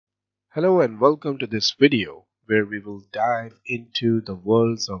Hello and welcome to this video where we will dive into the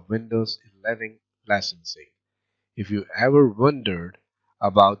worlds of Windows 11 licensing. If you ever wondered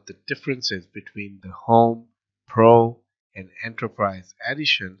about the differences between the Home, Pro, and Enterprise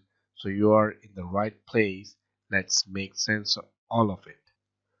edition, so you are in the right place. Let's make sense of all of it.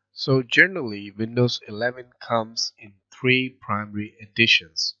 So generally, Windows 11 comes in three primary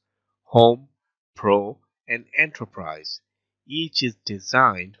editions: Home, Pro, and Enterprise. Each is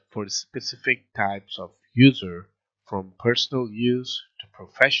designed for specific types of user, from personal use to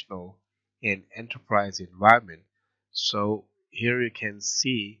professional and enterprise environment. So here you can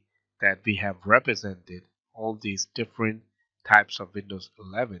see that we have represented all these different types of Windows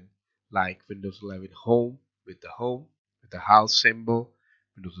 11, like Windows 11 Home with the house symbol,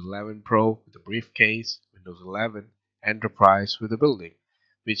 Windows 11 Pro with a briefcase, Windows 11 Enterprise with a building,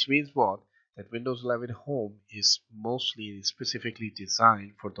 which means what? That Windows 11 Home is mostly specifically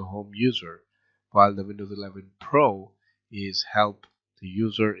designed for the home user, while the Windows 11 Pro is help the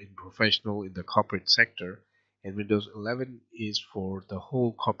user in professional in the corporate sector, and Windows 11 is for the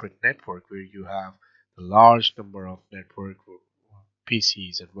whole corporate network where you have the large number of network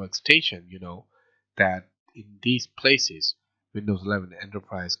PCs and workstation, that in these places Windows 11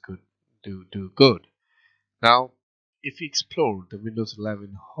 Enterprise could do good. Now, if you explore the Windows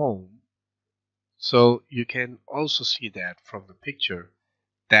 11 Home, so you can also see that from the picture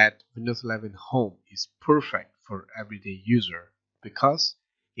that Windows 11 Home is perfect for everyday user because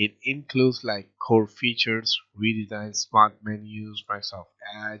it includes like core features, redesigned smart menus, Microsoft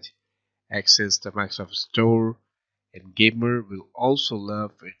Edge, access the Microsoft Store, and gamer will also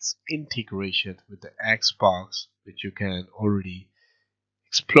love its integration with the Xbox, which you can already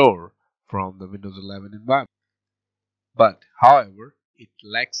explore from the Windows 11 environment. But, however, it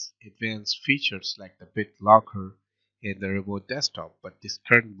lacks advanced features like the BitLocker and the remote desktop. But this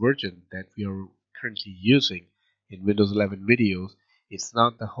current version that we are currently using in Windows 11 videos is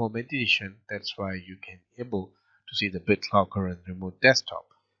not the home edition. That's why you can able to see the BitLocker and remote desktop.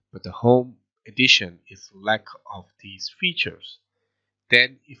 But the home edition is lack of these features.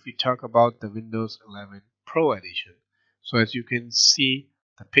 Then if we talk about the Windows 11 Pro edition, so as you can see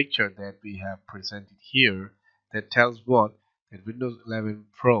the picture that we have presented here, that tells what? That Windows 11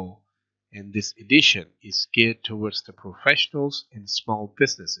 Pro in this edition is geared towards the professionals and small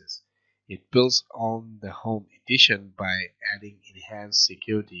businesses. It builds on the home edition by adding enhanced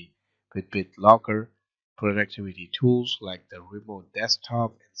security with BitLocker, productivity tools like the remote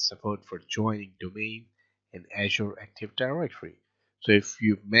desktop, and support for joining domain and Azure Active Directory. So if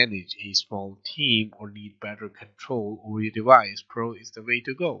you manage a small team or need better control over your device, Pro is the way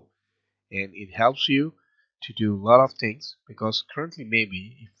to go. And it helps you to do a lot of things because currently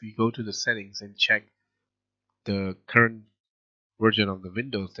maybe if we go to the settings and check the current version of the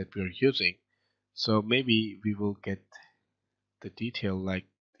Windows that we are using, so maybe we will get the detail like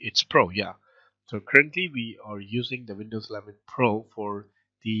it's Pro, yeah. So currently we are using the Windows 11 Pro for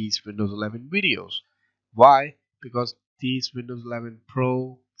these Windows 11 videos. Why? Because these Windows 11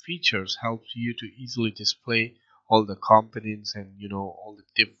 Pro features help you to easily display all the components and all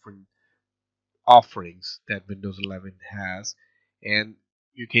the different offerings that Windows 11 has, and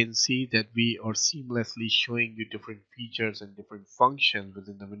you can see that we are seamlessly showing you different features and different functions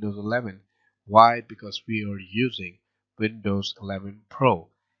within the Windows 11. Why? Because we are using Windows 11 Pro,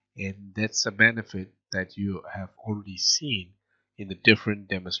 and that's a benefit that you have already seen in the different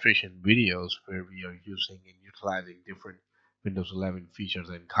demonstration videos where we are using and utilizing different Windows 11 features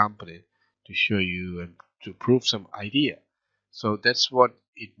and components to show you and to prove some idea. So that's what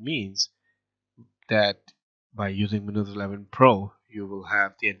it means that by using Windows 11 Pro, you will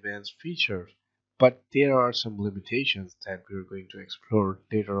have the advanced features. But there are some limitations that we're going to explore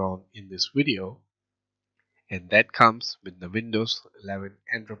later on in this video, and that comes with the Windows 11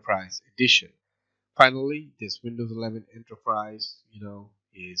 Enterprise Edition. Finally, this Windows 11 Enterprise,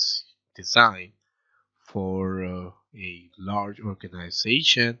 is designed for a large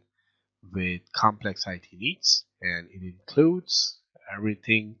organization with complex IT needs, and it includes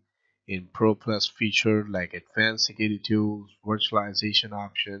everything in Pro Plus feature like advanced security tools, virtualization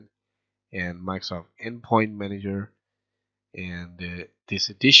option, and Microsoft Endpoint Manager. And this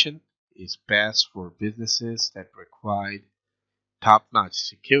edition is best for businesses that require top-notch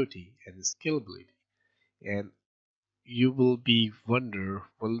security and scalability. And you will be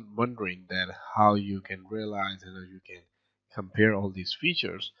wondering that how you can realize and how you can compare all these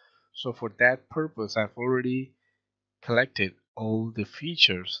features. So for that purpose, I've already collected all the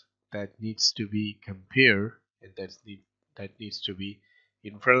features that needs to be compared and that needs to be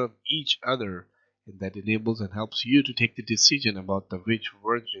in front of each other, and that enables and helps you to take the decision about the which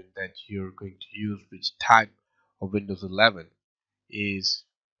version that you're going to use, which type of Windows 11 is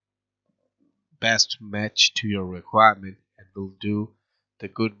best matched to your requirement and will do the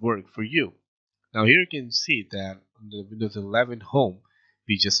good work for you. Now here you can see that on the Windows 11 Home,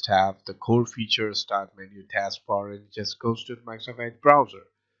 we just have the core feature, start menu, taskbar, and it just goes to the Microsoft Edge browser.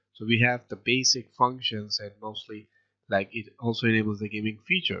 So we have the basic functions, and mostly like it also enables the gaming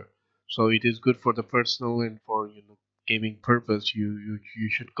feature. So it is good for the personal and for gaming purpose. You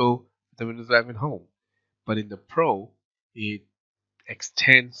should go with the Windows 11 Home. But in the Pro, it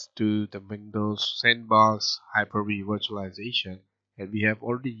extends to the Windows Sandbox Hyper-V virtualization, and we have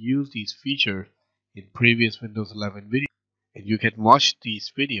already used these features in previous Windows 11 videos. And you can watch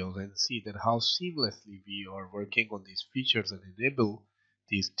these videos and see that how seamlessly we are working on these features and enable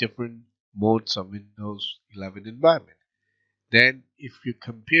these different modes of Windows 11 environment. Then, if you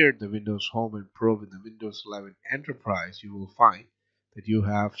compare the Windows Home and Pro with the Windows 11 Enterprise, you will find that you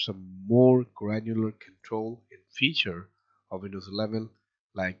have some more granular control and feature of Windows 11,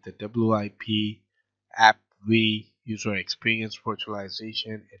 like the WIP, App V, User Experience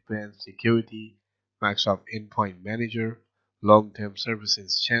Virtualization, Advanced Security, Microsoft Endpoint Manager, Long-Term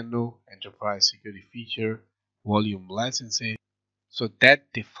Services Channel, Enterprise Security Feature, Volume Licensing. So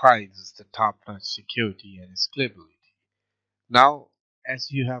that defines the top-notch security and scalability. Now,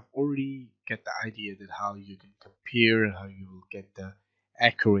 as you have already get the idea that how you can compare, how you will get the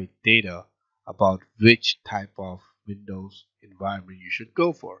accurate data about which type of Windows environment you should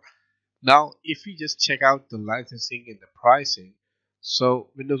go for. Now, if you just check out the licensing and the pricing, so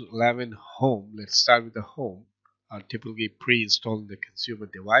Windows 11 Home, let's start with the Home, are typically pre-installed in the consumer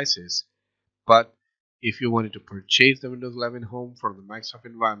devices. But if you wanted to purchase the Windows 11 Home from the Microsoft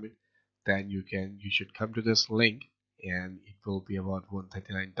environment, then you should come to this link, and it will be about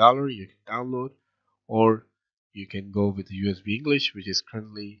 $139. You can download, or you can go with the USB English, which is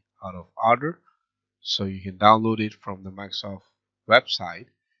currently out of order. So you can download it from the Microsoft website.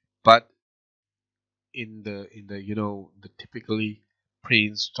 But in the the typically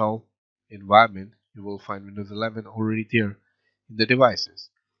pre-installed environment, you will find Windows 11 already there in the devices.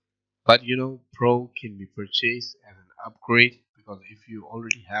 But Pro can be purchased as an upgrade, because if you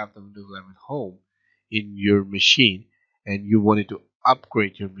already have the Windows 11 Home in your machine and you wanted to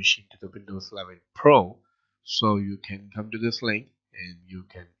upgrade your machine to the Windows 11 Pro, so you can come to this link and you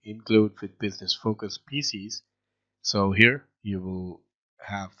can include with business focused PCs. So here you will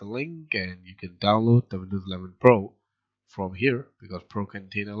have the link and you can download the Windows 11 Pro from here, because Pro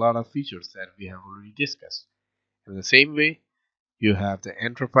contain a lot of features that we have already discussed. In the same way, you have the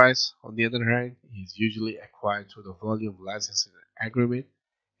enterprise, on the other hand, is usually acquired through the volume licensing agreement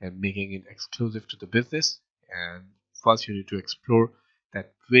and making it exclusive to the business. And first, you need to explore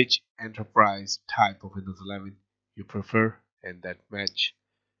that which enterprise type of Windows 11 you prefer and that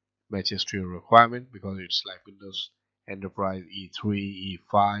matches to your requirement, because it's like Windows Enterprise E3,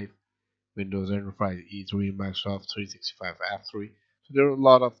 E5, Windows Enterprise E3, Microsoft 365 F3. So there are a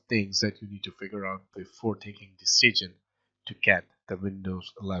lot of things that you need to figure out before taking decision to get the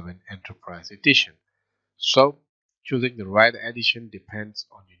Windows 11 Enterprise Edition. So choosing the right edition depends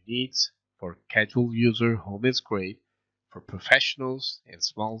on your needs. For casual user, Home is great. For professionals and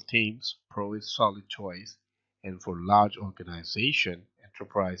small teams, Pro is solid choice. And for large organization,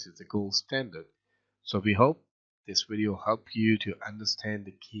 Enterprise is the gold standard. So we hope this video helped you to understand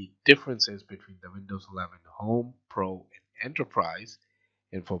the key differences between the Windows 11 Home, Pro, and Enterprise.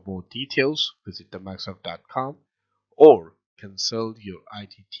 And for more details, visit themicrosoft.com or consult your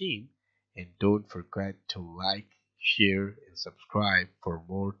IT team. And don't forget to like, share, and subscribe for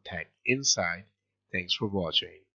more tech insight. Thanks for watching.